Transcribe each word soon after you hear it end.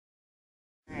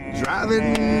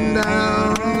driving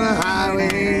down the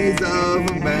highways of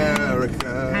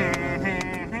America.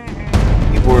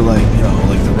 People were like, you know,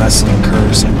 like the wrestling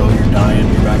curse, like, oh, you're dying,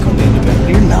 you're back on the independent.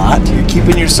 You're not. You're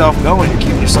keeping yourself going. You're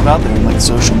keeping yourself out there. Like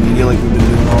social media, like we've been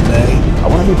doing all day. I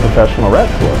want to be a professional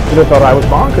wrestler. You'd have thought I was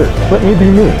bonkers. Let me be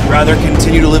me. Rather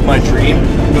continue to live my dream,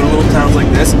 go to little towns like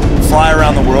this, fly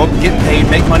around the world, get paid,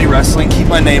 make money wrestling, keep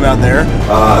my name out there.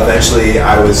 Eventually,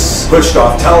 I was pushed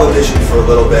off television for a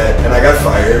little bit, and I got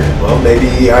fired. Well,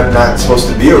 maybe I'm not supposed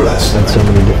to be a wrestler. So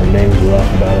many different names we laugh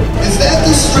about it. Is that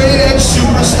the straight-edge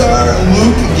superstar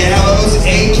Luke Gallows,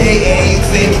 a.k.a.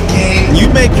 Thick King? You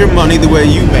make your money the way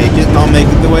you make it, and I'll make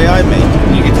it the way I make it.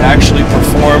 And you get to actually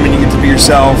perform, and you get to be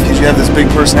yourself, because you have this big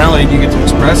personality, and you get to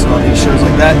express it on these shows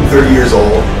like that. 30 years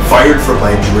old, fired from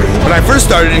my dream. When I first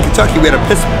started in Kentucky, we had a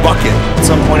piss bucket. At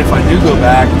some point, if I do go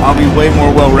back, I'll be way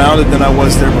more well-rounded than I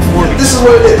was there before. This is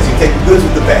what it is. You take the goods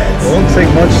with the bads. It won't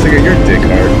take much to get your dick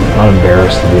hard. I'm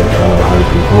embarrassed to be in front of 100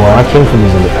 people. Well, I came from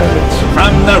these independents.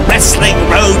 From the Wrestling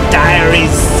Road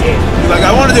Diaries. Like,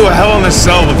 I want to do a Hell in a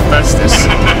Cell with Festus.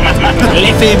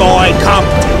 Liffy Boy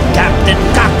Compton, Captain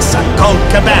Cox, Colt,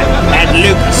 Cabana, and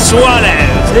Luke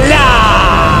Swallows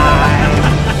live.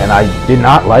 And I did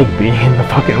not like being in the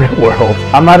fucking real world.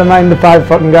 I'm not a 9-to-5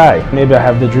 fucking guy. Maybe I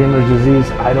have the dreamer's disease.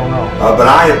 I don't know. But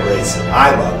I embrace it.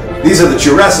 I love it. These are the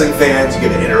true wrestling fans. You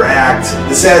get to interact.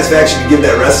 The satisfaction to give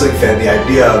that wrestling fan the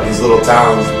idea of these little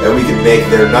towns that we can make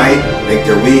their night, make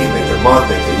their week, make their month,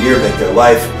 make their year, make their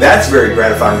life. That's very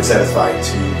gratifying and satisfying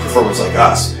to performers like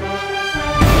us.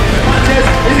 Contest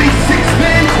is a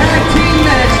 6-man tag team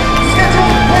match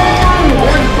scheduled for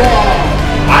one fall.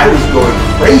 I was going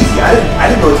crazy. I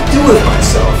didn't know what to do with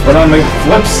myself. But on the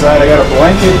flip side, I got a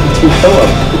blanket and 2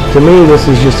 pillows. To me, this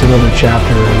is just another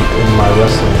chapter in my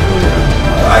wrestling career.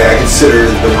 I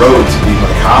consider the road to be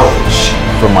my college.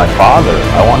 For my father,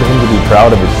 I wanted him to be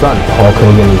proud of his son. Hulk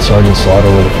Hogan and Sergeant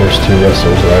Slaughter were the first 2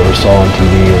 wrestlers that I ever saw on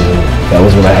TV, and that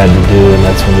was what I had to do, and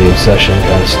that's when the obsession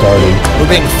kind of started.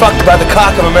 We're being fucked by the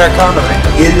cock of Americana.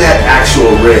 In that actual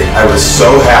ring, I was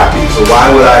so happy. So why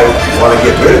would I want to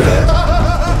get rid of that?